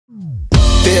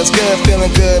feels good,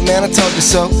 feeling good, man, I told you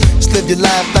so. Just live your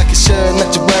life like you should,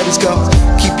 let your worries go.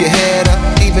 Keep your head up,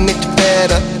 even if you're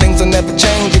fed up. Things will never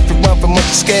change if you run from what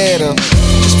you're scared of.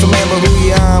 Just remember who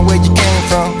you are and where you came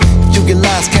from. If you get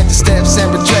lost, catch the steps and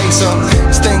retrace them.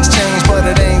 Cause things change, but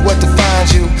it ain't what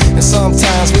defines you. And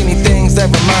sometimes we need things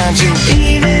that remind you.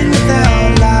 Even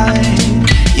without lying,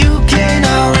 you can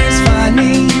always find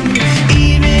me.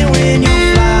 Even when you're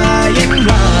flying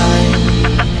blind,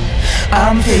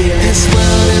 I'm feeling. This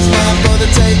world is mine for the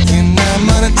taking. I'm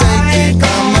gonna take it,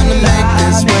 I'm gonna make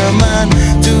this world mine.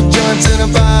 2 joints in a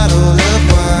bottle of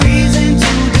wine. Reason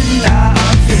to deny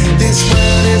I'm feeling. This world